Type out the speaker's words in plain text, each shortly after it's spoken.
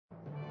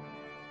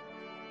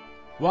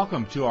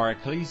Welcome to our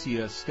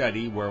Ecclesia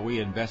study where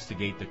we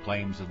investigate the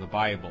claims of the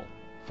Bible.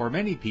 For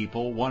many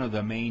people, one of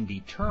the main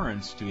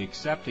deterrents to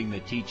accepting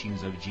the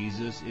teachings of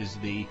Jesus is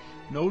the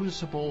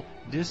noticeable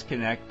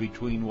disconnect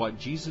between what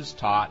Jesus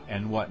taught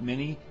and what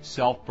many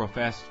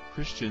self-professed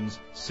Christians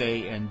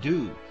say and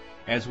do.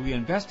 As we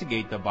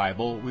investigate the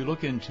Bible, we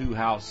look into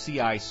how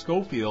C.I.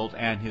 Scofield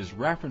and his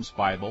reference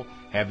Bible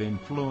have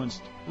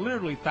influenced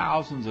literally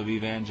thousands of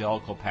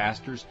evangelical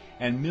pastors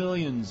and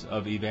millions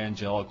of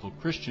evangelical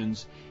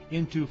Christians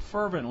into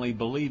fervently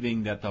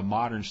believing that the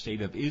modern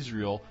state of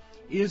Israel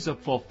is a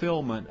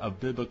fulfillment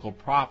of biblical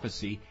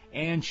prophecy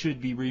and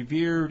should be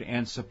revered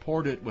and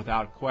supported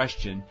without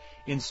question,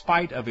 in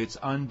spite of its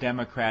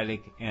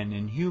undemocratic and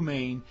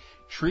inhumane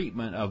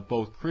treatment of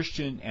both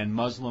Christian and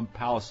Muslim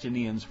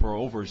Palestinians for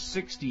over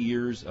 60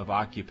 years of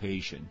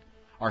occupation.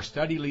 Our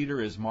study leader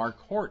is Mark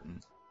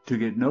Horton. To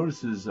get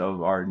notices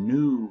of our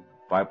new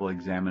Bible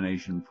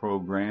examination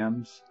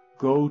programs,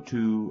 go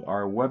to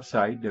our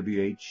website,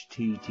 whtt.org,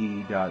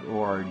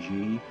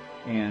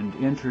 and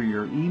enter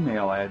your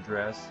email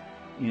address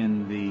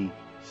in the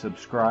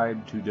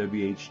subscribe to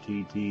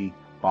WHTT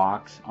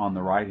box on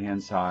the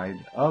right-hand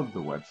side of the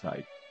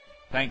website.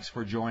 Thanks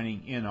for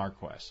joining in our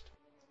quest.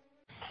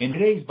 In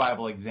today's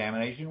Bible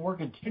examination, we're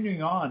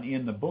continuing on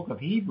in the book of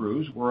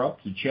Hebrews. We're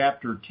up to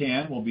chapter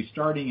 10. We'll be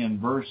starting in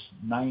verse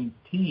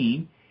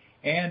 19.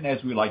 And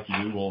as we like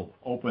to do, we'll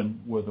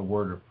open with a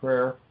word of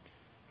prayer.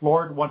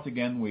 Lord, once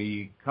again,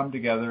 we come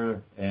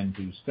together and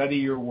to study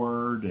your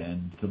word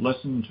and to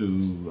listen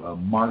to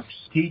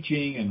Mark's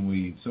teaching, and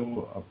we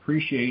so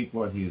appreciate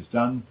what he has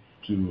done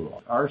to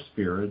our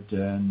spirit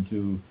and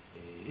to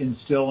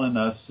instill in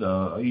us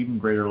even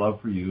greater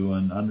love for you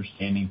and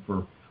understanding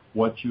for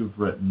what you've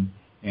written,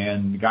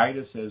 and guide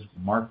us as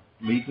Mark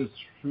leads us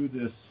through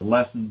this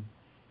lesson,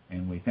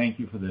 and we thank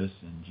you for this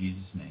in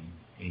Jesus' name.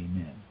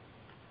 Amen.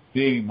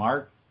 Good evening,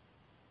 Mark.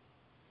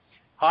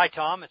 Hi,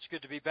 Tom. It's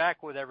good to be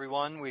back with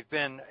everyone. We've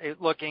been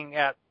looking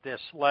at this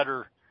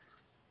letter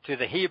to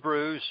the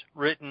Hebrews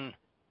written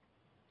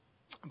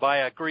by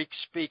a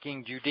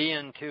Greek-speaking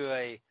Judean to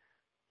a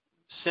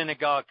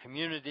synagogue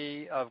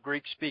community of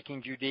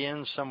Greek-speaking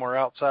Judeans somewhere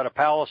outside of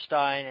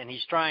Palestine, and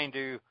he's trying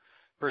to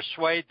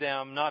persuade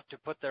them not to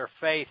put their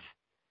faith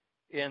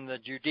in the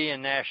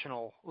Judean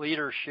national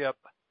leadership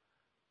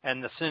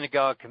and the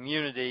synagogue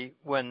community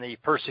when the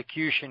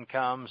persecution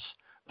comes,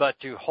 but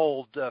to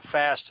hold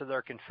fast to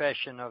their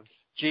confession of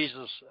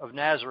Jesus of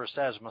Nazareth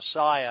as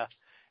Messiah,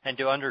 and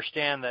to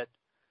understand that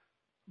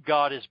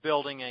God is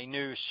building a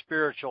new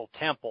spiritual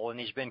temple, and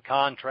he's been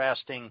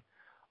contrasting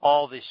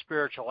all the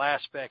spiritual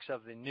aspects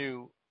of the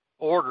new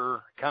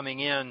order coming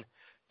in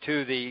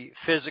to the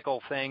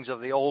physical things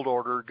of the old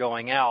order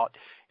going out.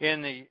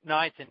 In the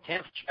 9th and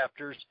 10th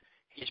chapters,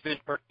 he's been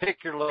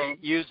particularly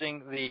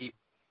using the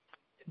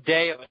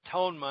Day of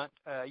Atonement,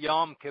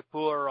 Yom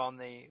Kippur on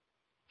the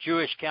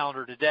Jewish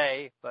calendar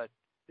today, but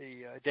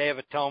the Day of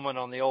Atonement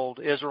on the old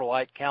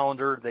Israelite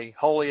calendar, the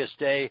holiest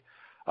day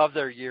of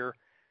their year,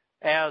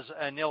 as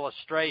an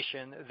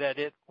illustration that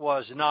it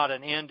was not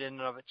an end in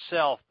and of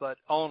itself, but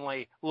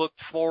only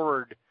looked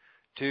forward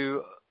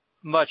to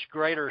much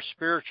greater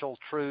spiritual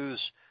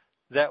truths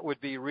that would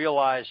be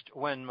realized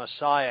when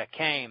Messiah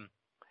came.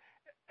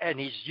 And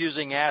he's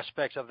using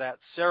aspects of that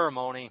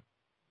ceremony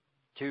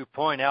to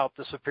point out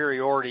the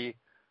superiority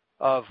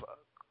of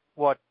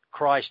what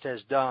Christ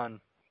has done.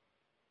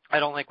 I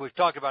don't think we've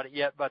talked about it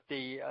yet, but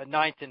the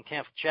 9th and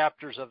 10th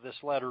chapters of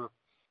this letter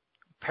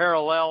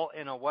parallel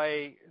in a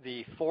way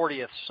the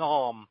 40th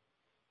Psalm,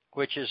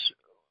 which is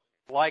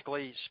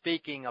likely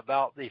speaking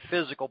about the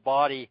physical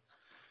body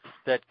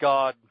that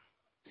God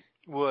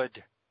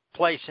would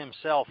place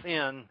himself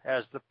in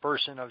as the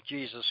person of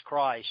Jesus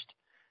Christ,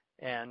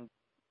 and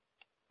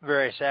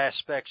various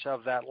aspects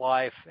of that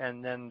life,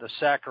 and then the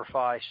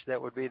sacrifice that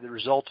would be the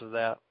result of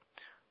that.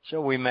 So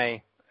we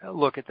may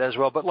look at that as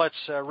well. But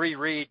let's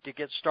reread to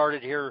get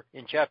started here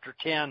in chapter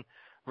 10,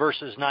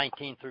 verses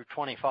 19 through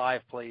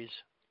 25, please.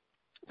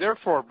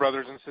 Therefore,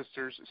 brothers and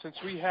sisters, since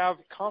we have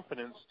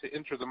confidence to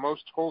enter the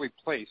most holy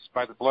place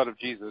by the blood of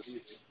Jesus,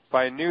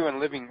 by a new and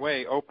living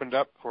way opened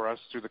up for us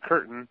through the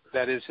curtain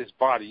that is his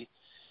body,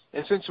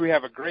 and since we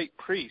have a great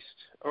priest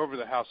over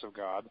the house of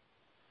God,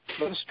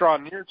 let us draw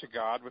near to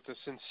God with a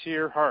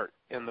sincere heart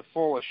and the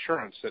full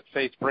assurance that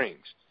faith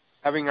brings,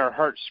 having our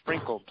hearts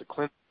sprinkled to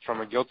cleanse from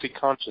a guilty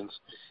conscience,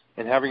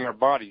 and having our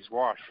bodies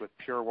washed with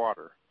pure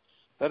water.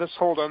 Let us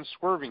hold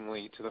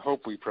unswervingly to the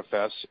hope we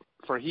profess,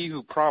 for he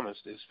who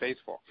promised is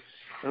faithful.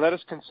 And let us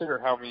consider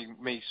how we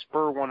may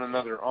spur one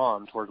another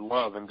on toward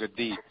love and good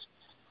deeds,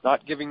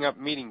 not giving up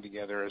meeting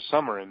together as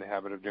some are in the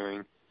habit of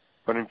doing,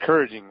 but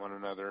encouraging one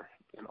another,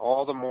 and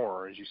all the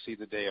more as you see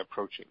the day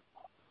approaching.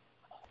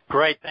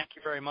 Great, thank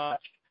you very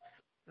much.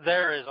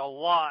 There is a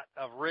lot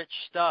of rich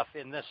stuff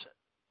in this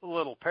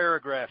little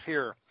paragraph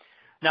here.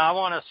 Now, I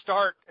want to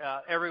start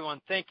everyone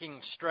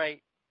thinking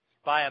straight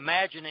by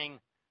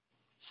imagining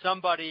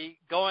somebody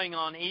going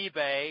on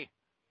eBay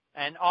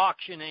and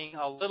auctioning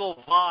a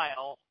little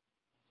vial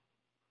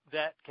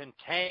that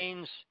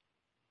contains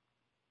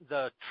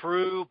the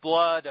true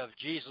blood of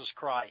Jesus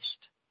Christ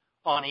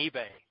on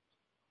eBay.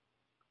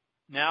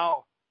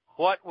 Now,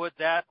 what would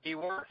that be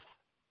worth?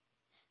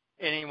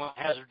 Anyone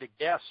hazard to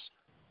guess?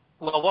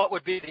 Well, what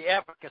would be the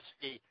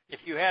efficacy if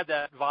you had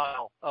that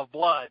vial of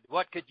blood?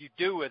 What could you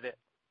do with it?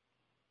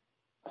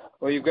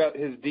 Well, you've got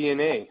his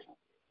DNA.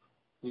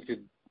 You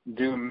could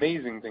do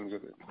amazing things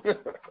with it.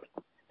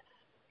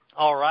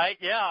 All right,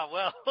 yeah,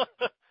 well,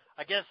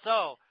 I guess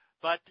so.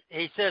 But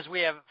he says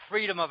we have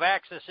freedom of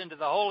access into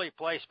the holy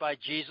place by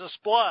Jesus'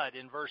 blood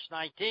in verse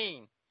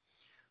 19.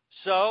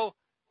 So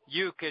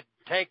you could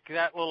take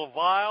that little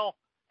vial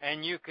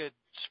and you could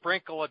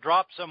sprinkle a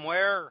drop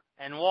somewhere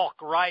and walk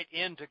right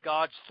into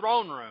God's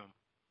throne room.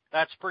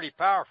 That's pretty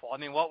powerful. I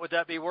mean, what would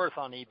that be worth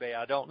on eBay?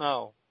 I don't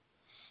know.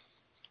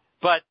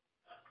 But,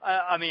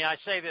 I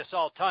say this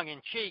all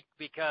tongue-in-cheek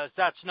because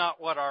that's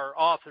not what our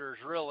author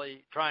is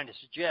really trying to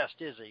suggest,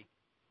 is he?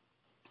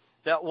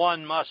 That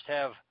one must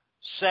have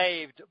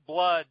saved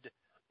blood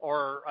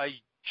or a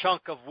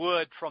chunk of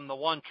wood from the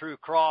one true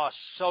cross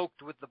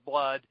soaked with the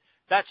blood.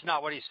 That's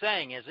not what he's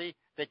saying, is he?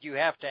 That you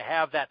have to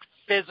have that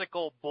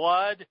physical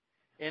blood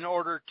in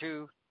order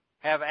to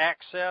have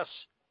access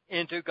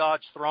into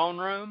God's throne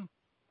room?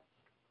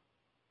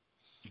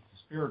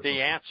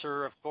 The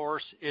answer, of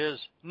course, is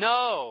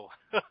no.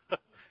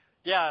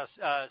 Yeah,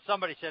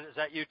 somebody said, is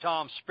that you,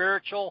 Tom,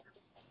 spiritual?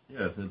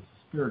 Yes, it's a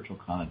spiritual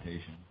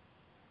connotation.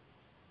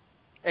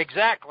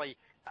 Exactly.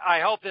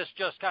 I hope this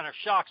just kind of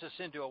shocks us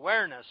into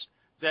awareness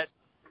that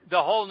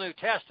the whole New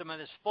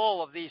Testament is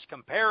full of these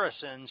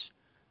comparisons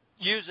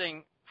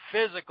using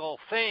physical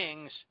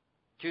things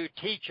to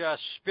teach us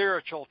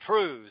spiritual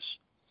truths.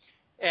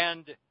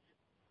 And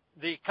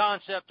the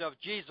concept of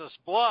Jesus'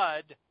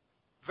 blood,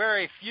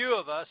 very few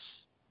of us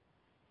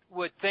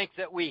would think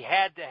that we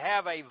had to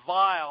have a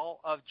vial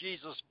of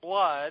Jesus'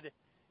 blood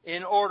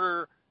in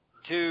order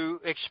to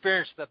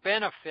experience the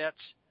benefits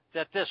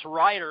that this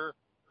writer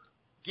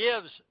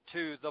gives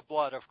to the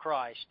blood of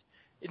Christ.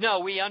 No,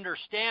 we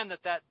understand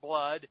that that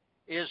blood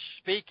is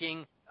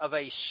speaking of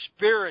a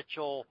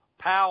spiritual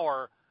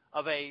power,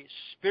 of a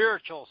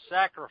spiritual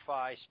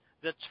sacrifice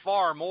that's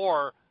far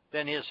more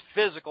than his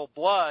physical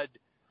blood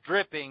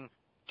dripping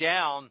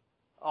down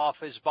off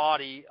his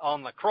body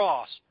on the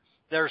cross.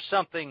 There's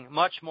something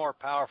much more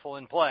powerful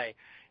in play.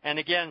 And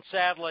again,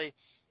 sadly,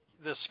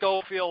 the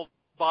Scofield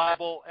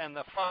Bible and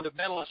the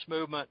fundamentalist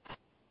movement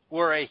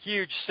were a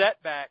huge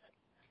setback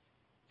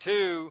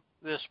to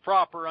this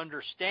proper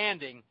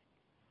understanding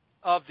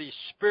of the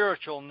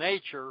spiritual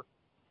nature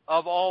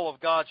of all of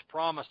God's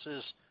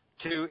promises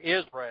to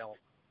Israel.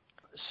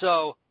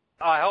 So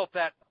I hope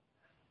that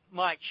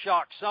might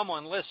shock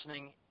someone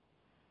listening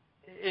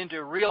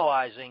into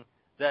realizing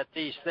that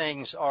these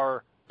things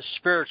are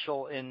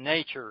spiritual in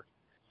nature.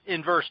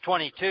 In verse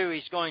 22,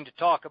 he's going to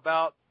talk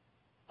about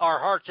our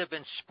hearts have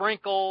been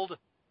sprinkled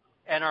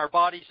and our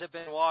bodies have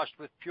been washed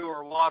with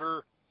pure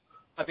water.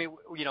 I mean,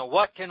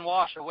 what can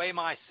wash away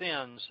my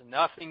sins?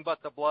 Nothing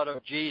but the blood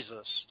of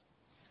Jesus.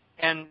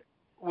 And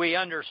we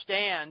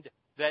understand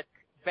that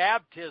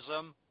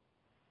baptism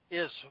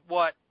is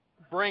what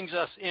brings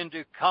us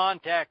into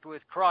contact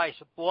with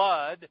Christ's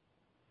blood,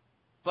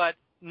 but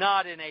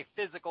not in a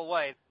physical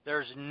way.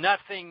 There's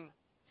nothing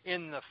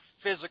in the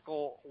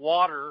physical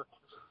water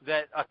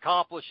that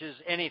accomplishes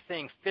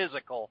anything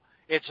physical.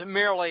 It's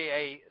merely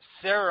a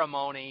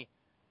ceremony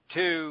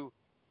to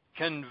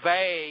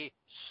convey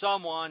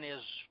someone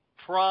is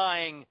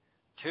trying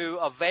to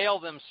avail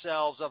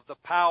themselves of the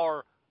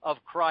power of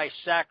Christ's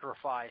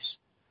sacrifice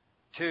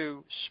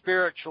to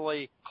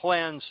spiritually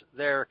cleanse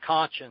their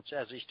conscience,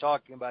 as he's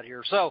talking about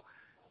here. So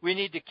we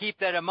need to keep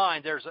that in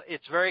mind.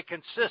 It's very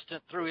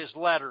consistent through his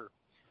letter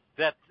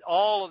that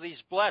all of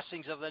these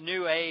blessings of the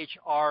new age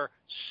are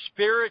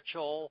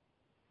spiritual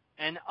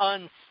and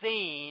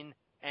unseen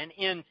and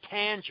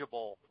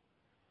intangible.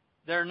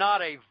 They're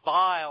not a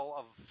vial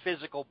of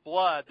physical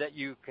blood that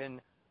you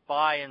can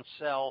buy and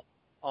sell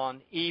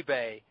on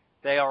eBay.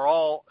 They are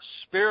all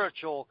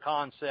spiritual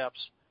concepts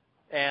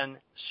and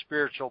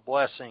spiritual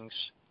blessings.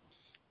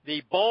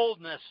 The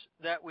boldness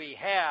that we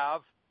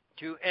have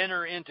to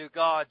enter into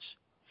God's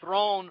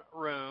throne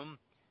room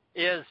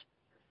is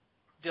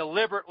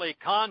deliberately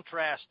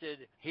contrasted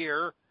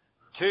here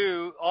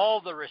to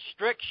all the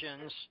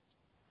restrictions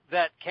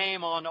that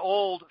came on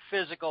old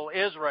physical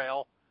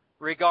Israel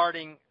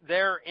regarding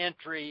their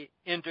entry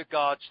into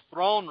God's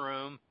throne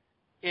room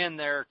in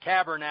their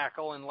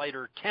tabernacle and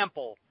later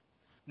temple.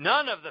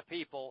 None of the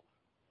people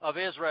of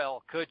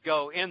Israel could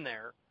go in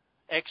there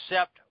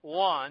except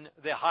one,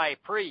 the high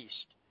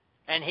priest.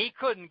 And he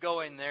couldn't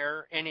go in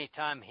there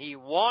anytime he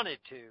wanted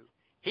to.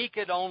 He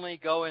could only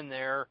go in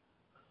there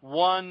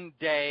one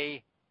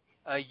day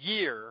a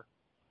year.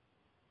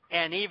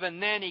 And even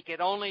then, he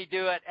could only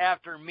do it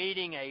after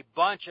meeting a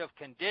bunch of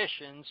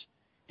conditions,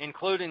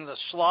 including the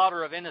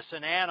slaughter of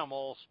innocent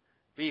animals,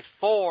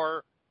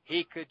 before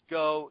he could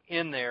go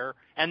in there.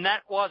 And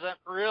that wasn't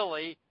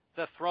really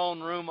the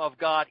throne room of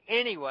God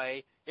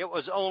anyway. It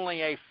was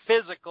only a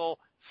physical,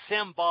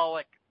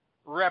 symbolic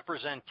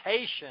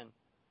representation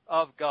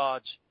of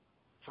God's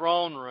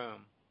throne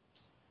room.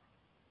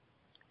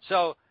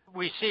 So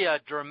we see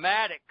a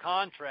dramatic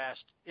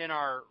contrast in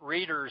our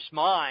readers'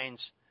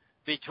 minds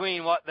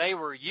between what they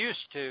were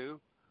used to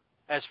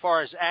as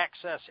far as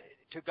access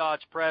to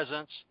God's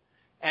presence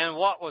and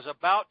what was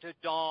about to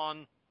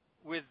dawn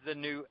with the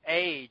new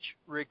age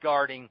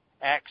regarding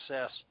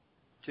access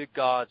to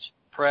God's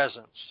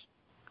presence.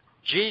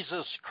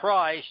 Jesus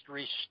Christ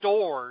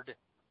restored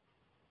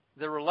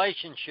the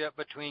relationship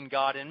between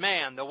God and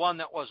man, the one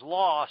that was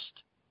lost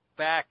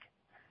back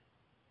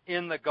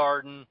in the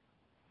Garden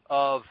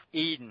of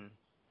Eden.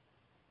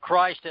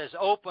 Christ has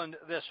opened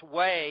this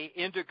way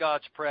into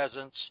God's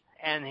presence,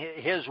 and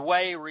his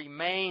way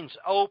remains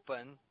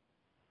open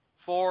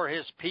for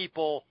his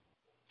people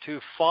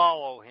to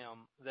follow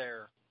him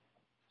there.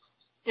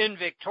 In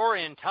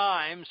Victorian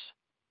times,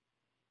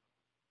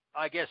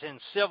 I guess in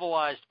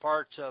civilized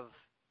parts of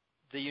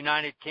the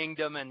United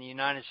Kingdom and the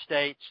United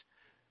States,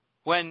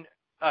 when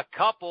a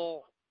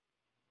couple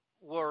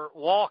were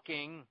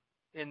walking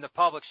in the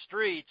public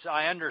streets,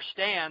 I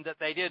understand that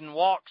they didn't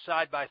walk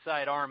side by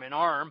side, arm in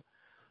arm,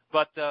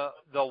 but the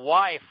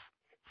wife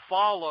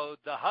followed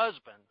the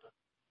husband.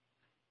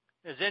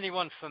 Is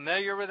anyone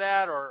familiar with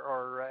that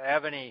or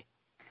have any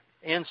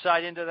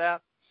insight into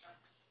that?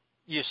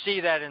 You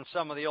see that in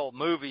some of the old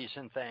movies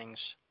and things.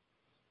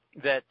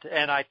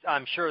 And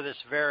I'm sure this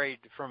varied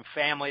from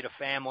family to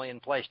family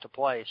and place to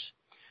place.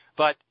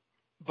 But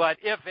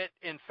if it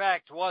in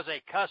fact was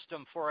a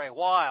custom for a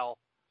while,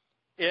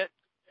 it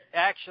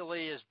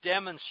actually is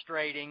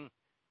demonstrating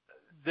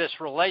this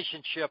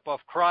relationship of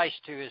Christ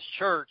to his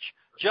church,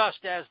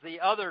 just as the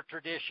other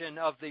tradition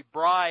of the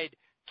bride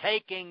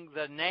taking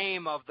the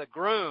name of the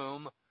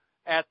groom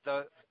at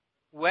the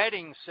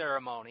wedding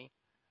ceremony,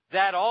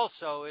 that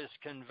also is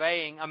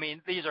conveying, I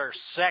mean, these are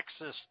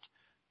sexist,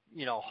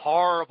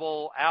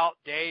 horrible,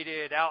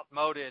 outdated,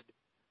 outmoded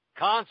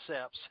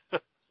concepts,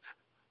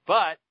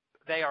 but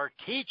they are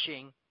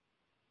teaching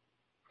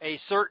a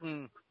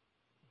certain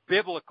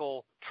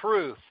biblical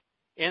truth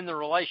in the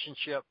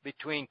relationship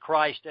between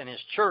Christ and his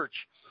church.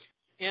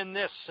 In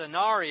this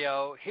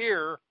scenario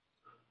here,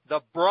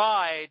 the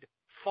bride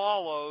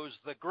follows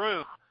the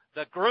groom.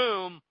 The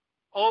groom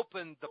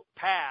opened the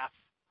path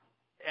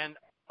and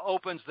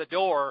opens the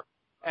door,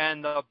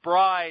 and the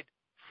bride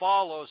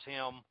follows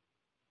him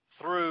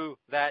through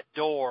that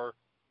door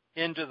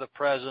into the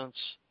presence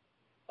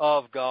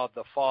of God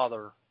the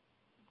Father.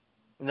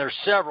 And there's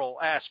several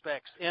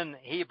aspects in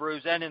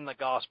Hebrews and in the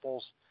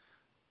Gospels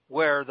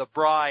where the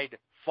bride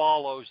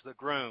follows the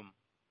groom.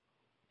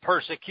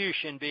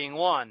 Persecution being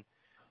one.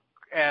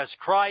 As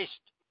Christ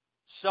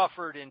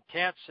suffered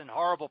intense and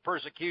horrible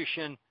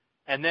persecution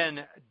and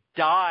then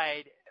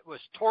died, was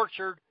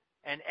tortured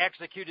and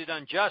executed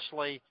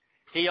unjustly,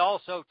 he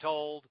also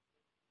told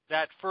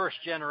that first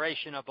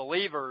generation of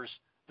believers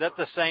that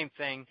the same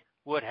thing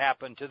would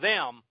happen to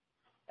them.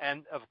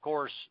 And of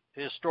course,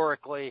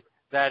 historically,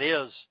 that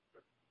is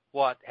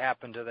what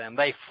happened to them.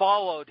 They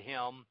followed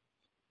him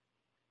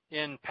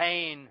in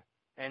pain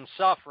and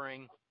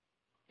suffering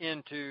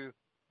into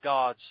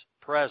God's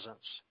presence.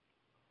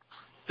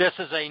 This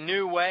is a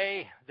new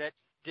way that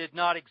did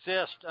not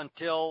exist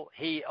until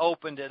he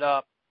opened it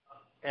up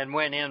and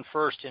went in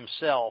first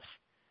himself.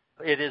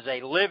 It is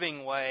a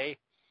living way,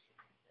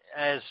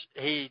 as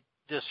he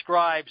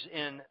describes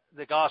in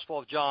the Gospel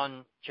of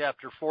John,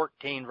 chapter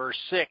 14, verse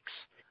 6.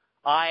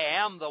 I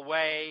am the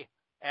way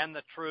and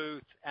the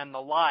truth and the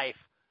life.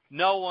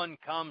 No one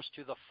comes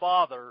to the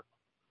Father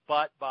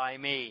but by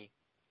me.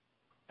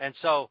 And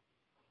so,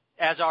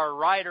 as our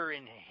writer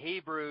in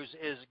Hebrews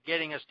is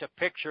getting us to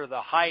picture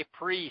the high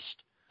priest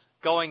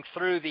going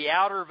through the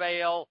outer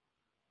veil,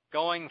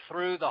 going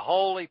through the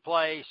holy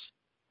place,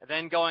 and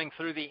then going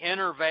through the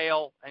inner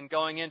veil and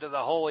going into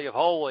the Holy of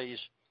Holies,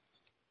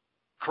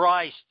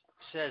 Christ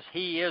says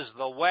he is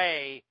the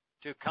way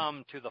to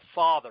come to the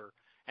Father.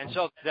 And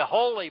so the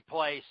holy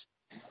place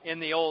in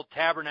the old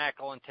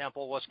tabernacle and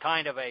temple was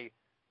kind of a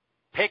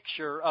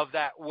picture of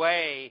that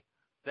way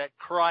that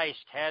Christ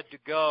had to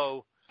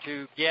go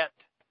to get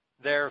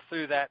there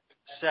through that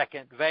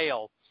second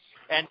veil.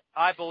 And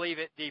I believe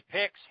it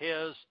depicts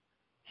his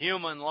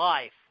human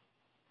life.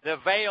 The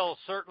veils,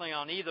 certainly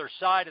on either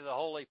side of the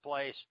holy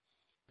place,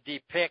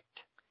 depict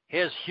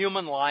his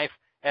human life,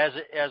 as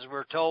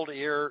we're told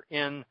here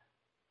in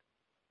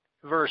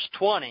verse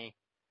 20.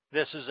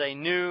 This is a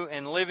new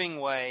and living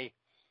way,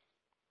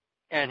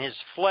 and his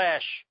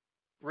flesh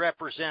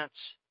represents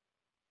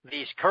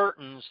these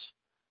curtains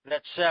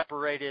that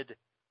separated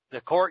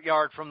the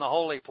courtyard from the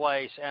holy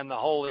place and the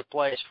holy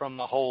place from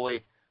the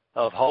Holy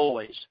of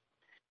Holies.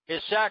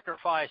 His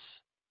sacrifice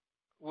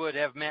would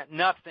have meant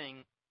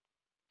nothing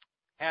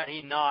had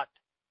he not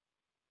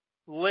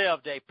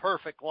lived a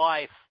perfect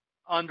life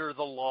under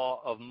the law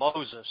of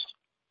Moses.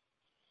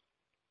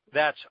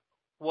 That's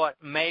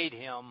what made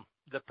him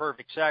the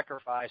perfect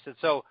sacrifice. And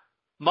so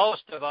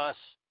most of us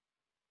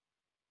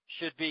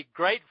should be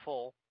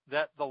grateful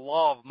that the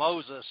law of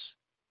Moses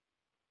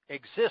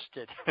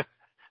existed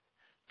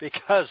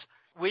because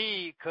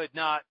we could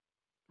not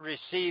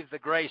receive the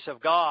grace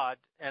of God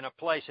and a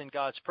place in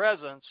God's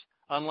presence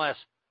unless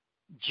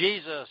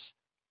Jesus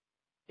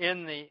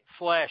in the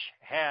flesh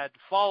had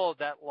followed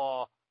that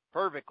law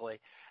perfectly.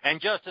 And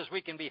just as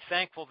we can be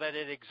thankful that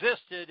it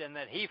existed and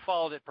that he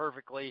followed it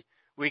perfectly,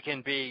 we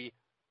can be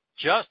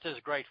just as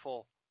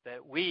grateful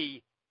that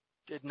we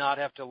did not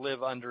have to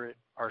live under it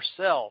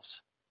ourselves.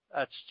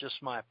 That's just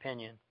my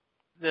opinion.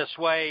 This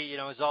way,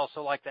 is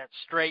also like that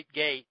straight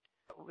gate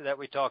that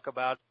we talk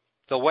about.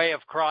 The way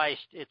of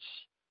Christ, it's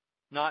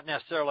not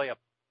necessarily a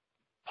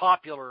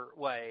popular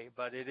way,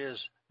 but it is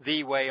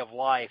the way of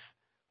life,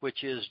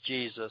 which is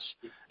Jesus.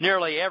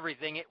 Nearly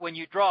everything, when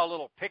you draw a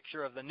little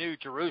picture of the New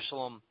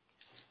Jerusalem,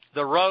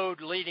 the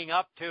road leading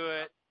up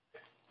to it,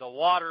 the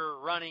water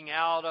running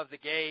out of the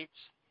gates,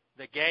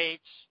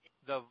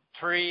 the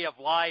tree of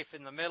life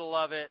in the middle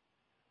of it,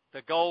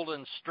 the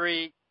golden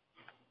street,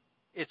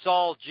 it's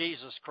all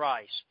Jesus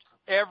Christ.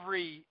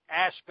 Every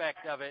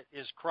aspect of it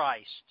is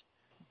Christ.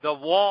 The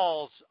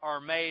walls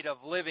are made of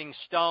living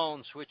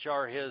stones, which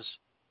are his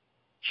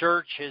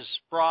church, his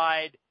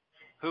bride,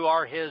 who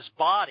are his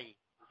body.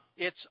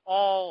 It's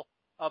all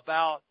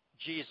about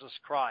Jesus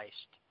Christ.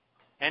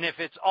 And if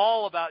it's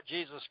all about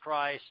Jesus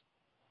Christ,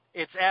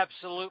 it's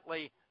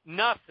absolutely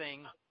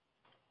nothing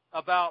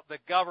about the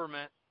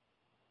government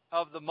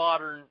of the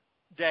modern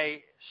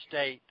day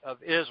state of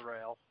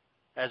Israel,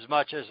 as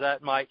much as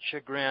that might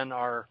chagrin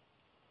our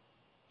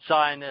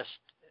Zionist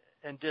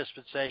and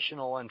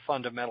dispensational and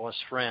fundamentalist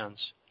friends.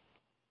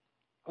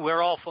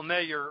 We're all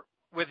familiar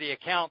with the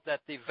account that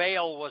the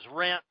veil was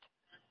rent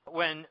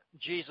when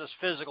Jesus'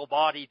 physical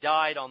body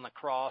died on the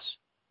cross.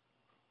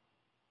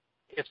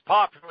 It's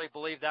popularly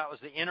believed that was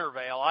the inner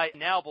veil. I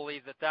now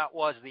believe that that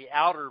was the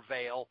outer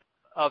veil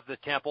of the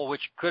temple,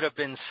 which could have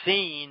been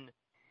seen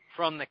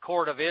from the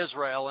court of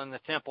Israel in the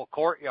temple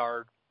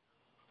courtyard,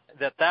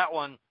 that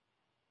one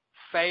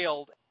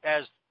failed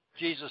as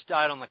Jesus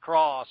died on the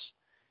cross,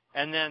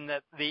 and then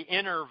that the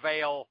inner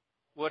veil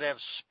would have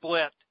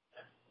split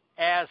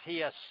as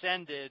he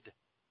ascended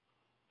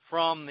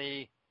from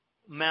the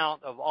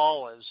Mount of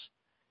Olives.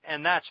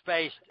 And that's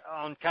based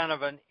on kind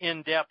of an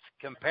in-depth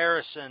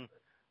comparison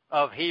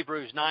of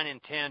Hebrews 9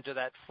 and 10 to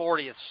that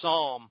 40th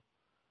Psalm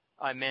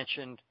I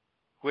mentioned,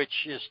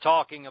 which is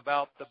talking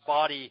about the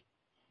body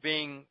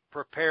being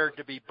prepared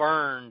to be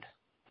burned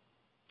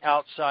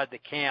outside the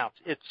camp.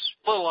 It's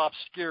a little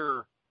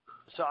obscure,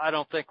 so I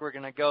don't think we're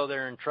going to go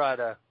there and try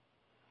to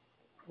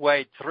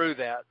wade through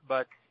that,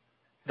 but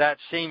that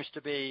seems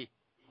to be,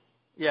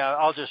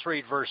 I'll just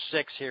read verse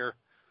 6 here.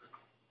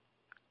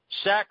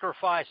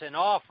 Sacrifice and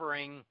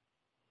offering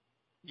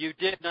you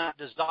did not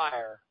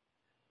desire.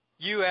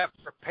 You have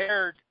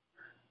prepared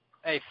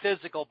a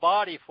physical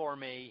body for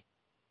me.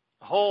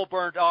 Whole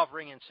burnt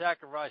offering and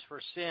sacrifice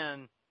for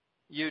sin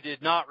you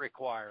did not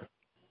require.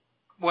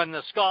 When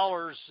the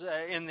scholars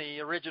in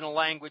the original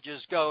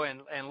languages go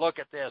and look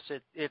at this,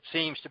 it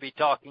seems to be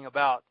talking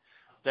about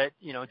that,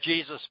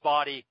 Jesus'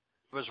 body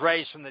was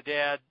raised from the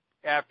dead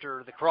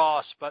after the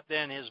cross, but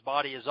then his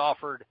body is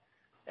offered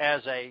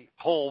as a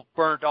whole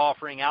burnt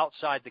offering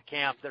outside the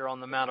camp there on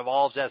the Mount of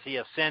Olives. As he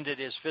ascended,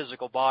 his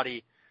physical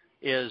body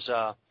is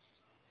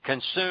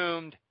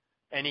consumed,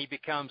 and he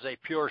becomes a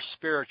pure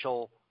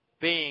spiritual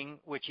being,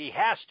 which he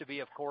has to be,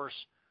 of course,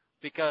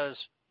 because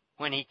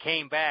when he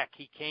came back,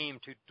 he came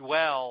to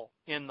dwell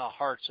in the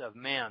hearts of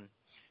men.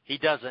 He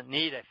doesn't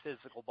need a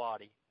physical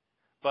body.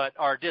 But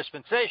our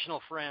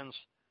dispensational friends,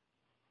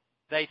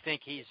 they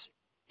think he's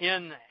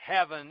in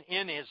heaven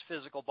in his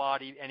physical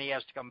body, and he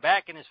has to come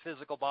back in his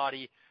physical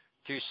body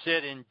to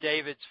sit in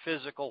David's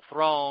physical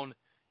throne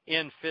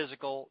in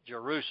physical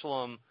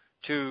Jerusalem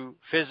to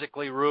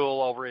physically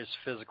rule over his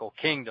physical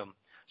kingdom.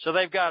 So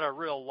they've got a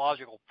real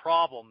logical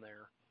problem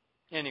there.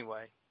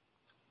 Anyway,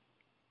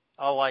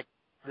 I like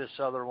this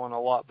other one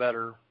a lot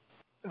better.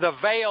 The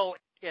veil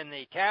in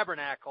the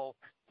tabernacle,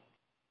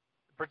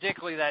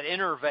 particularly that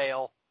inner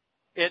veil,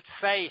 it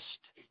faced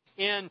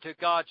into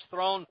God's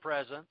throne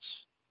presence,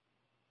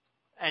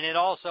 and it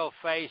also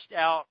faced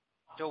out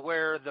to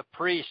where the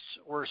priests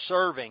were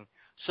serving.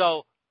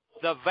 So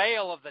the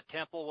veil of the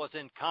temple was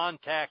in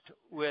contact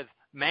with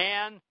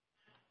man,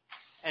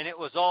 and it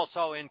was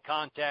also in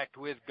contact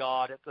with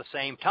God at the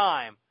same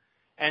time.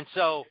 And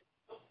so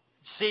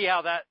see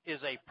how that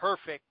is a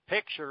perfect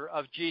picture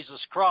of Jesus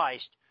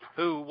Christ,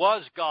 who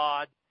was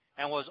God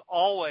and was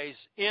always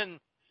in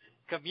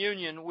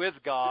communion with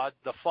God,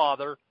 the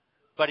Father,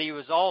 but he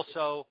was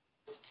also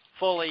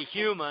fully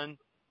human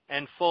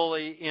and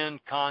fully in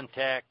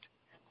contact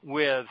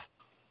with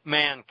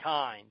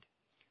mankind.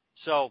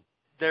 So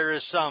there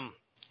is some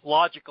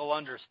logical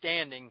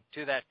understanding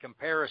to that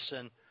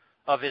comparison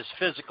of his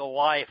physical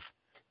life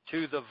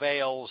to the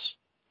veils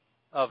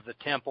of the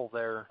temple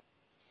there.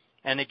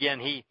 And again,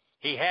 he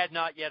had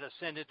not yet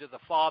ascended to the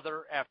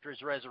Father after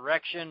his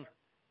resurrection,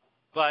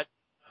 but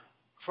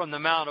from the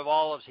Mount of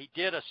Olives he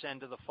did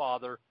ascend to the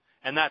Father,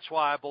 and that's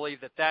why I believe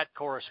that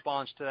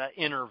corresponds to that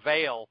inner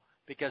veil,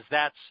 because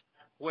that's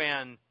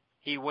when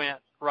he went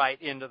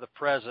right into the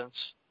presence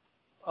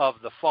of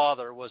the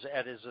Father was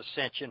at his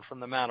ascension from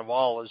the Mount of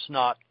Olives,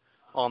 not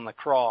on the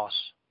cross.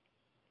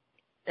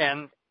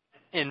 And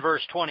in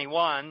verse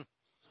 21,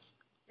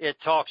 it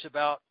talks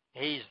about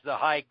he's the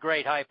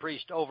great high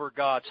priest over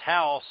God's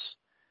house,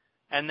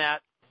 and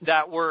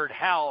that word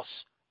house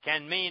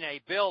can mean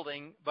a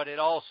building, but it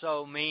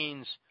also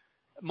means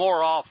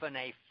more often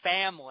a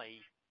family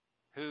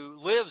who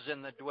lives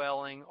in the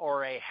dwelling,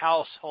 or a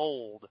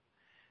household.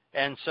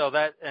 And so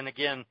and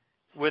again,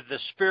 with the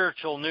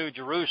spiritual New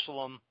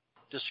Jerusalem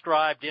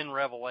described in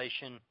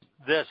Revelation,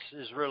 this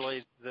is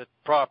really the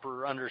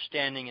proper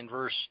understanding in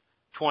verse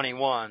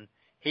 21.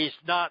 He's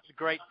not the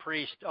great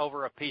priest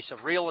over a piece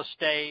of real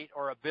estate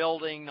or a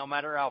building, no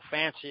matter how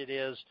fancy it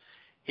is.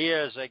 He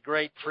is a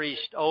great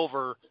priest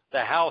over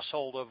the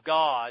household of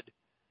God,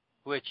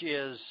 which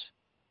is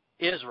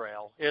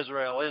Israel.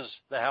 Israel is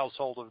the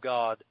household of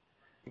God,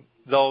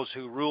 those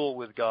who rule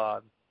with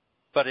God.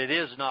 But it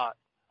is not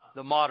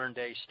the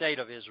modern-day state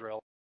of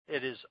Israel.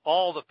 It is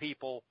all the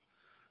people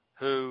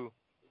who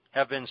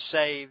have been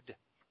saved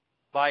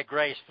by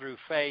grace through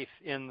faith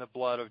in the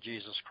blood of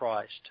Jesus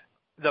Christ.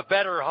 The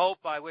better hope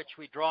by which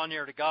we draw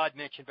near to God,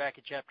 mentioned back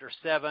in chapter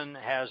 7,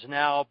 has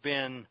now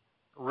been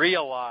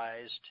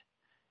realized.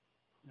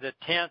 The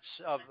tense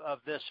of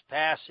this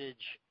passage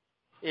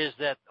is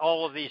that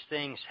all of these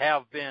things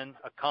have been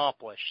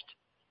accomplished.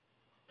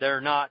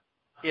 They're not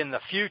in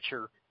the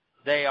future.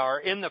 They are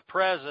in the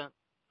present.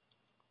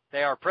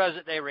 They are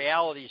present-day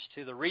realities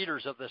to the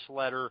readers of this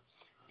letter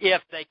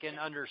if they can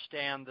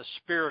understand the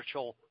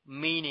spiritual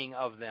meaning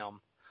of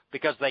them,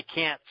 because they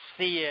can't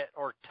see it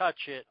or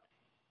touch it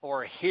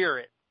or hear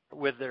it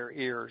with their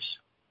ears.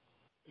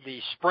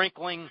 The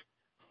sprinkling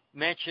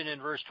mentioned in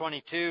verse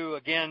 22,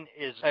 again,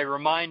 is a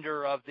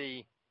reminder of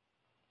the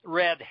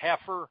red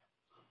heifer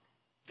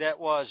that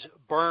was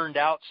burned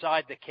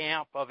outside the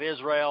camp of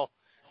Israel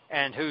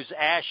and whose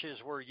ashes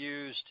were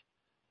used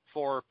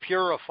for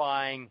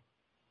purifying,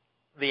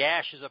 the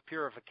ashes of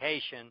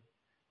purification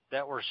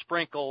that were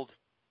sprinkled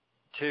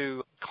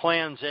to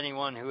cleanse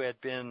anyone who had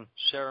been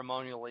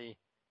ceremonially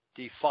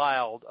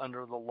defiled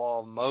under the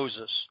law of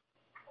Moses.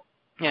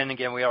 And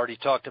again, we already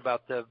talked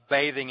about the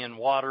bathing in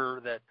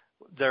water, that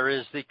there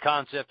is the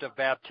concept of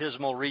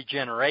baptismal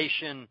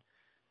regeneration,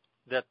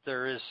 that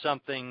there is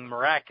something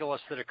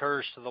miraculous that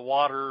occurs to the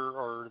water,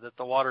 or that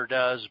the water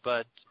does,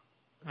 but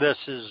this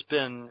has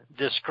been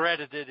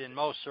discredited in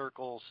most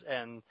circles,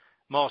 and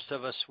most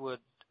of us would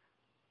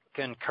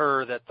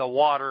concur that the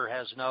water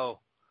has no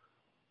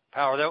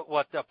power.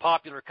 What the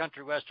popular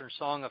country western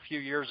song a few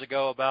years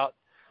ago about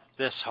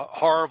this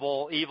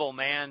horrible, evil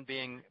man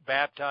being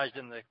baptized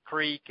in the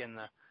creek and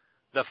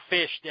the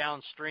fish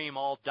downstream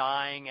all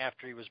dying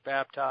after he was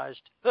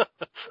baptized.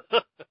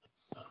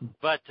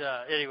 But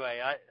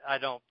anyway, I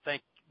don't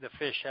think the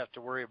fish have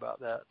to worry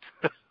about that.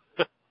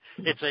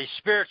 It's a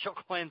spiritual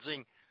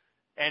cleansing,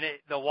 and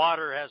the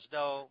water has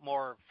no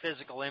more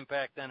physical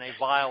impact than a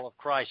vial of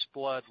Christ's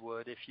blood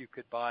would if you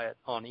could buy it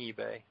on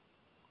eBay.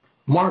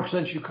 Mark,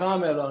 since you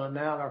commented on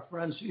that, our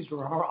friend Caesar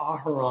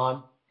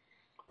Aharon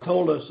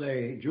told us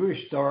a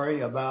Jewish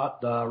story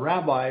about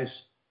rabbis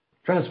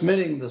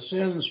transmitting the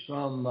sins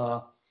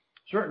from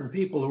certain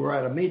people who were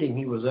at a meeting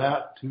he was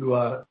at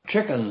to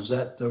chickens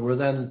that were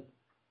then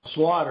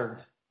slaughtered.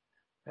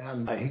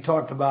 And he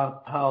talked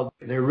about how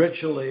they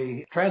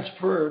ritually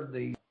transferred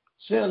the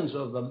sins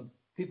of the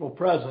people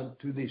present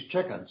to these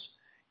chickens.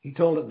 He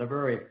told it in a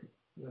very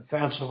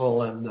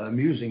fanciful and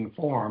amusing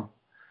form,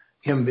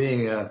 him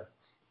being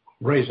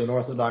raised an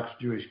Orthodox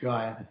Jewish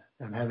guy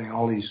and having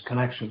all these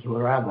connections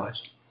with rabbis.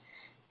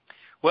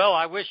 Well,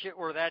 I wish it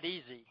were that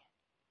easy.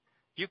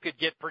 You could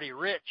get pretty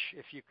rich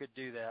if you could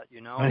do that,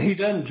 you know. And he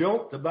then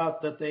joked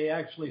about that they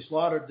actually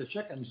slaughtered the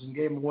chickens and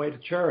gave them away to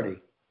charity.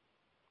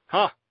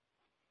 Huh.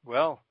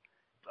 Well,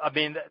 I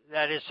mean,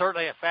 that is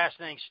certainly a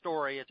fascinating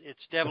story. It's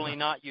definitely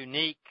not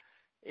unique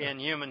in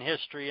human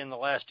history in the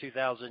last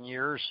 2,000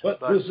 years. But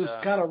this is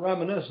kind of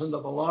reminiscent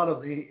of a lot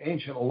of the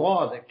ancient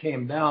law that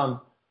came down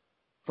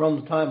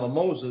from the time of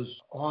Moses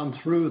on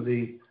through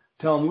the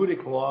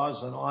Talmudic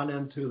laws and on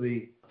into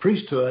the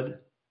priesthood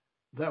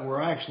that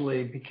were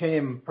actually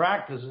became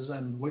practices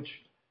and which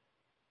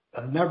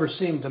never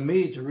seemed to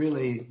me to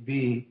really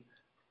be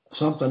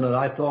something that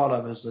I thought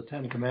of as the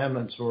Ten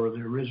Commandments or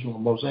the original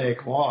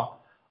Mosaic law.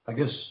 I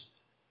guess,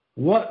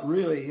 what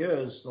really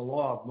is the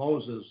law of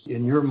Moses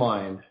in your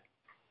mind?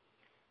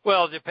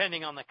 Well,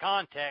 depending on the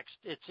context,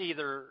 it's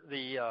either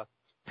the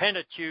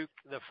Pentateuch,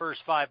 the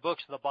first 5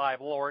 books of the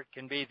Bible, or it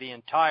can be the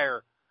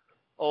entire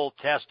Old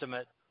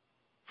Testament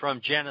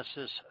from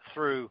Genesis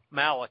through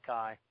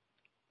Malachi.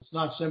 It's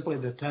not simply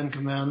the Ten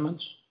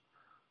Commandments?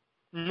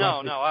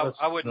 No,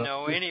 I wouldn't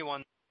know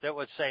anyone that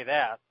would say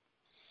that.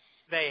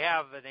 They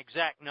have an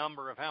exact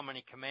number of how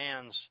many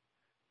commands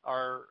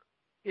are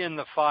in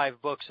the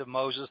 5 books of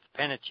Moses, the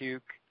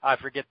Pentateuch. I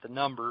forget the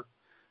number,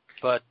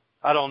 but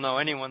I don't know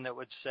anyone that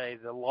would say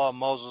the law of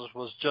Moses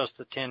was just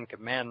the 10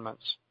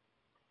 Commandments.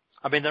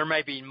 I mean, there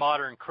may be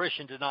modern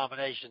Christian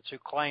denominations who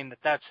claim that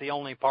that's the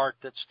only part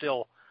that's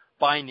still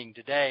binding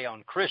today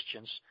on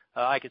Christians.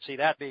 I could see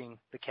that being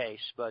the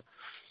case, but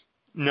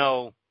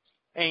no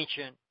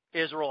ancient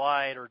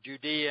Israelite or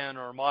Judean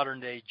or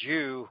modern-day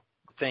Jew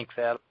think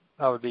that.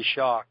 I would be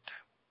shocked.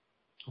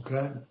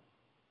 Okay.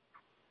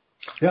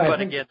 Yeah, but I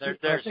think, again,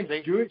 I think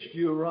the Jewish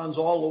view runs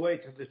all the way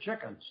to the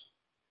chickens.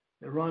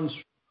 It runs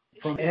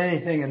from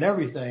anything and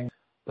everything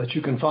that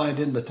you can find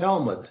in the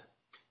Talmud.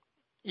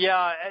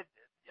 Yeah,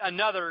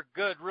 another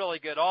really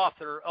good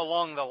author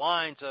along the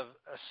lines of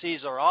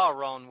Caesar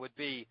Aaron would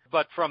be,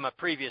 but from a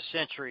previous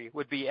century,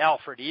 would be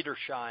Alfred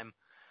Edersheim,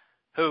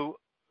 who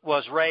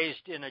was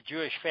raised in a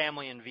Jewish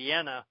family in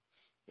Vienna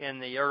in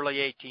the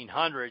early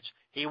 1800s.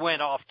 He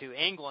went off to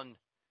England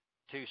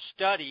to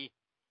study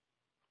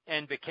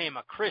and became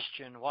a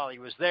Christian while he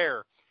was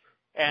there.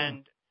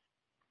 And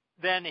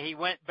then he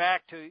went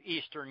back to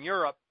Eastern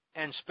Europe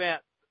and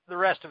spent the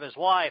rest of his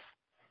life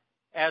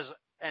as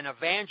an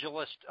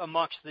evangelist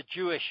amongst the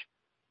Jewish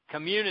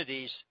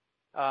communities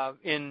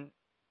in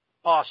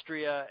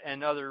Austria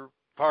and other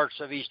parts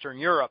of Eastern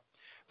Europe.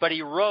 But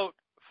he wrote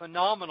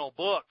phenomenal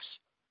books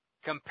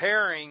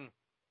comparing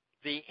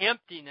the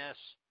emptiness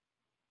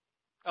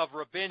of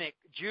rabbinic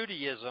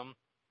Judaism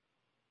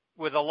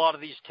with a lot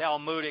of these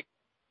Talmudic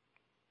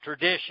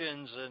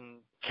traditions and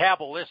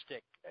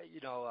Kabbalistic,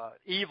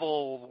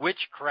 evil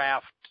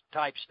witchcraft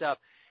type stuff.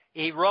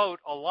 He wrote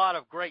a lot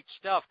of great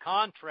stuff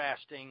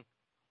contrasting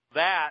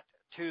that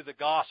to the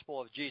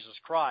gospel of Jesus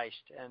Christ.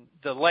 And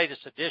the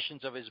latest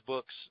editions of his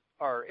books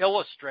are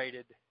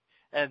illustrated,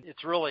 and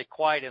it's really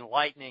quite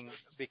enlightening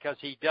because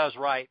he does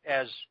write,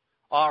 as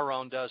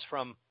Aaron does,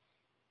 from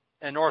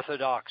an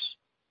Orthodox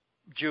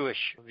Jewish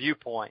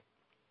viewpoint.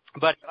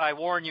 But I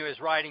warn you,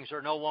 his writings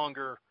are no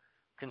longer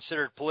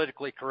considered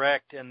politically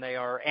correct, and they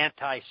are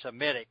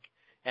anti-Semitic.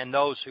 And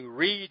those who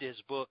read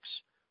his books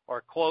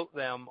or quote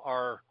them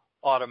are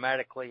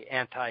automatically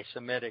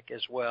anti-Semitic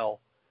as well,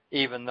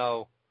 even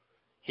though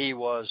he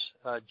was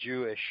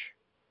Jewish.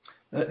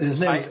 His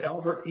name is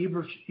Albert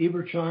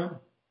Edersheim?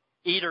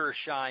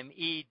 Edersheim,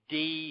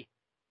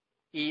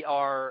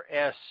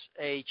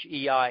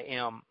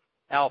 Edersheim,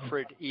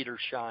 Alfred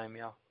Edersheim,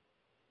 yeah.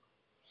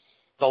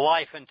 The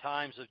Life and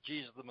Times of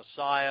Jesus the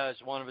Messiah is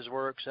one of his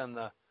works, and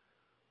the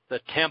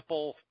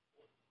Temple,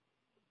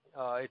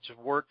 its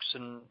works,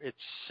 and it's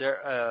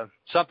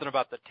something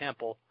about the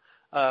Temple,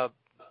 are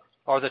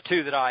the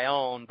two that I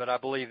own, but I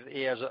believe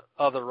he has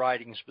other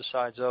writings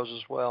besides those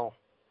as well.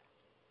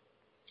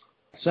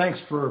 Thanks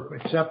for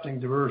accepting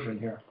diversion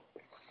here.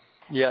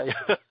 Yeah.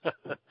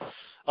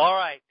 All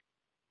right.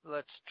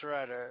 Let's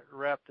try to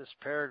wrap this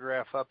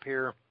paragraph up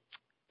here.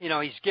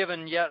 He's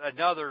given yet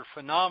another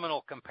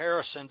phenomenal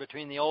comparison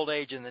between the Old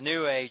Age and the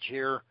New Age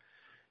here,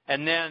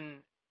 and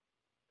then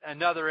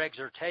another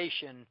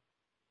exhortation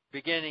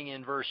beginning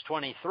in verse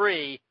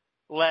 23,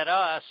 let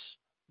us,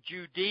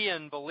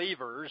 Judean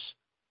believers,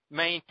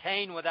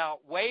 maintain without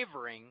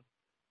wavering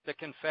the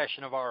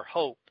confession of our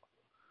hope.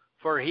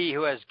 For he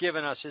who has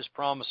given us his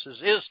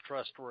promises is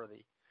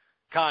trustworthy.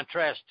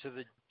 Contrast to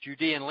the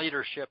Judean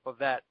leadership of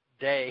that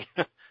day.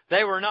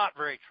 They were not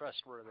very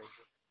trustworthy.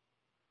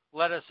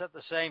 Let us at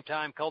the same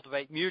time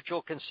cultivate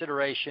mutual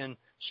consideration,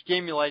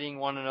 stimulating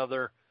one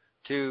another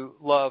to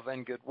love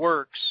and good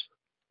works.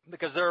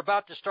 Because they're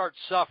about to start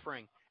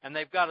suffering, and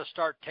they've got to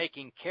start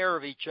taking care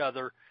of each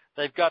other.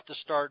 They've got to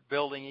start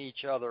building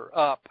each other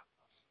up.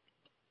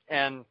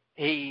 And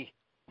he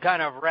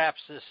kind of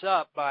wraps this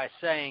up by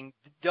saying,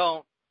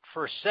 don't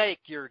forsake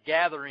your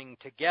gathering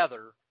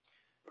together.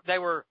 They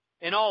were,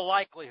 in all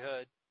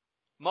likelihood,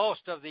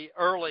 most of the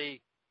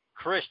early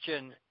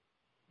Christian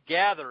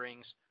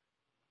gatherings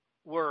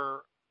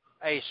were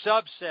a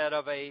subset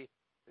of a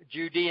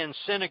Judean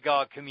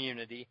synagogue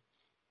community,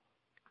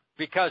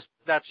 because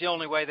that's the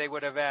only way they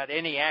would have had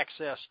any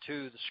access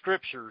to the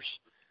scriptures,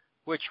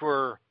 which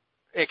were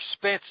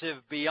expensive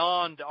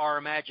beyond our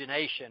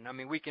imagination. I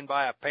mean, we can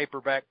buy a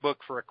paperback book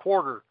for a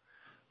quarter,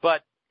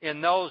 but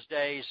in those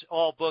days,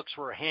 all books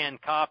were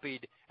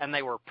hand-copied, and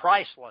they were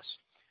priceless.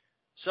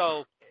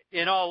 So,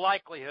 in all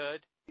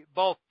likelihood,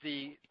 both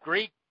the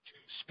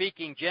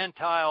Greek-speaking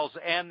Gentiles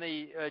and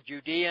the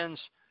Judeans,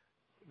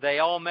 they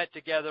all met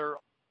together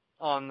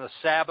on the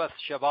Sabbath,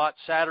 Shabbat,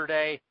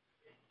 Saturday,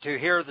 to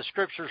hear the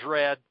scriptures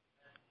read.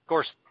 Of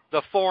course,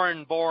 the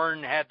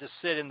foreign-born had to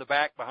sit in the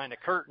back behind a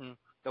curtain.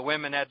 The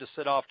women had to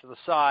sit off to the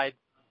side,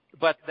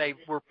 but they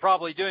were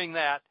probably doing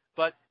that.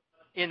 But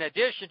in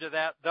addition to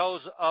that,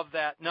 those of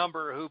that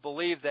number who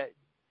believed that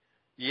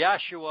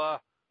Yeshua,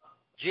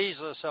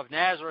 Jesus of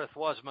Nazareth,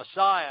 was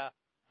Messiah,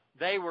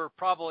 they were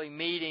probably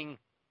meeting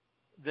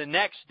the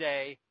next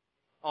day,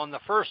 on the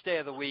first day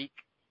of the week,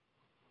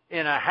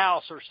 in a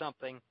house or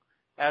something,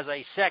 as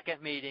a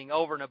second meeting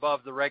over and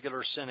above the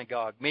regular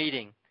synagogue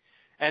meeting.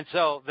 And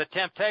so the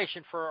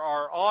temptation for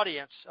our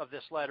audience of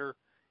this letter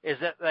is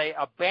that they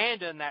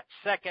abandon that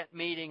second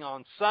meeting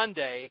on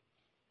Sunday,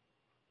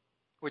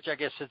 which I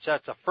guess since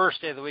that's the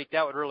first day of the week,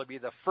 that would really be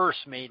the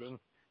first meeting.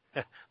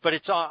 But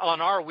it's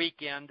on our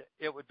weekend,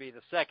 it would be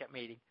the second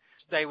meeting.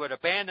 They would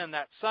abandon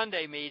that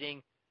Sunday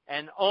meeting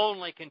and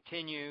only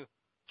continue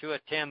to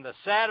attend the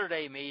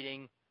Saturday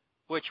meeting,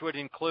 which would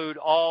include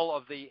all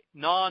of the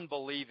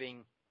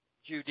non-believing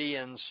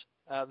Judeans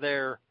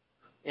there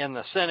in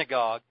the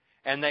synagogue,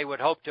 and they would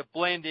hope to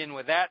blend in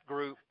with that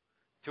group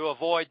to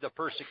avoid the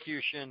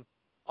persecution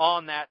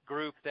on that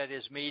group that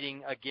is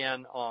meeting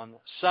again on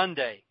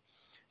Sunday.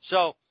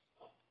 So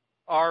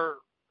our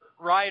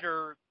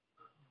writer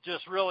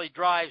just really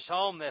drives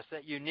home this,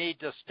 that you need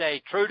to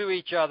stay true to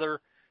each other.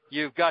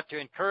 You've got to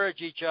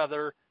encourage each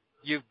other.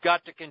 You've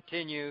got to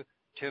continue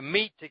to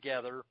meet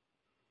together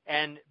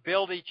and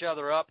build each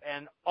other up,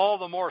 and all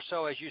the more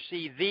so as you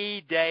see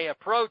the day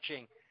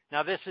approaching.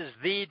 Now, this is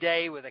the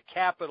day with a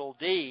capital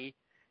D.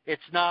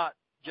 It's not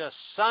just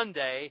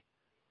Sunday,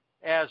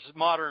 as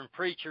modern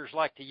preachers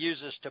like to use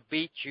this to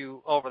beat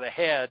you over the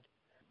head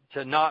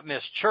to not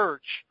miss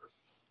church.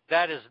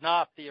 That is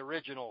not the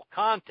original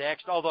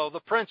context, although the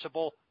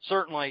principle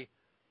certainly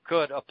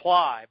could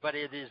apply. But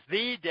it is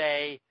the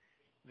day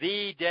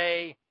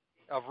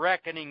of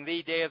reckoning,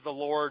 the day of the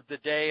Lord, the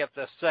day of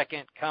the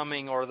second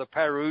coming, or the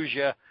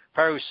parousia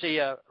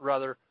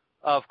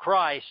of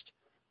Christ,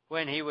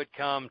 when he would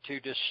come to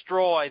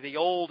destroy the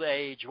old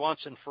age once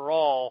and for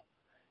all,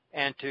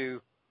 and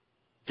to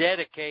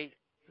dedicate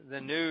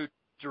the new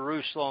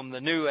Jerusalem,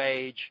 the new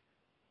age,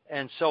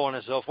 and so on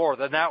and so forth.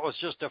 And that was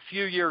just a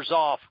few years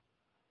off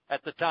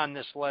at the time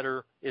this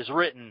letter is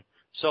written.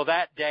 So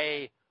that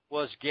day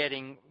was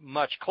getting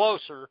much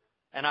closer,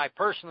 and I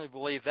personally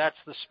believe that's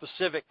the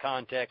specific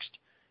context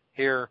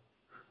here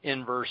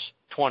in verse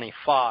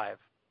 25.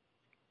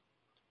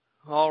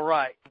 All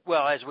right.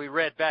 Well, as we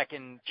read back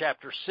in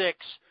chapter 6,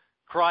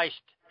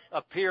 Christ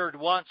appeared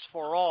once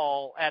for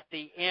all at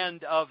the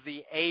end of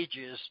the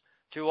ages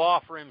to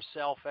offer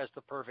himself as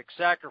the perfect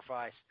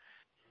sacrifice.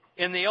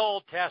 In the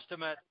Old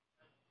Testament,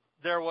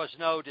 there was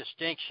no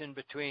distinction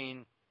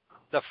between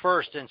the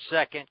first and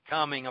second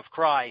coming of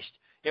Christ.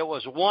 It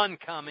was one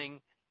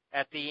coming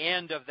at the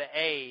end of the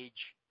age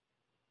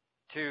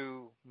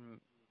to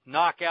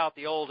knock out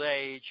the old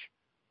age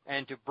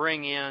and to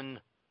bring in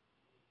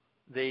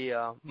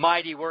the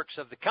mighty works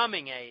of the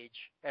coming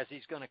age, as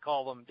he's going to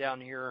call them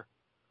down here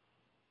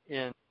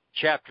in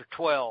chapter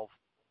 12,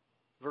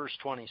 verse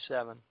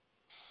 27.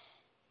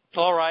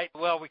 All right,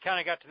 well, we kind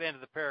of got to the end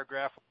of the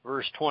paragraph,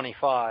 verse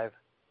 25.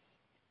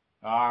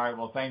 All right,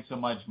 well, thanks so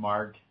much,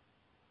 Mark.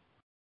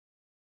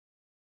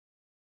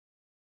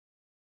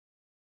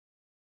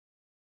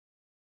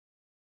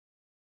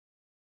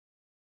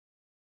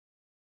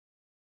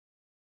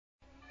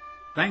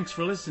 Thanks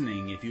for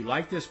listening. If you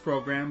like this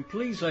program,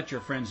 please let your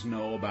friends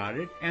know about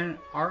it and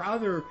our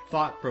other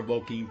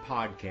thought-provoking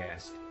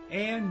podcasts.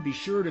 And be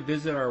sure to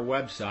visit our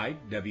website,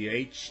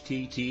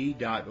 whtt.org,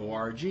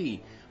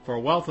 for a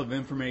wealth of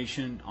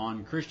information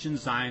on Christian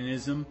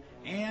Zionism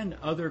and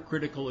other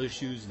critical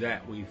issues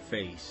that we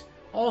face.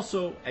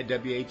 Also, at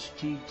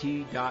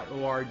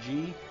whtt.org,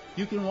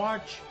 you can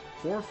watch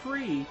for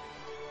free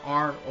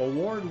our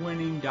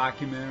award-winning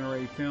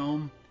documentary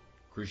film,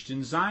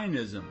 Christian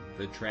Zionism,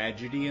 The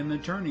Tragedy and the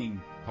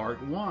Turning,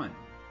 Part 1.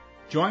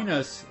 Join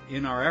us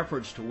in our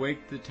efforts to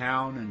wake the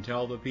town and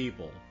tell the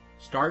people.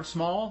 Start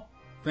small,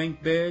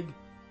 think big,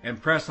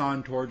 and press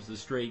on towards the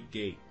straight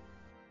gate.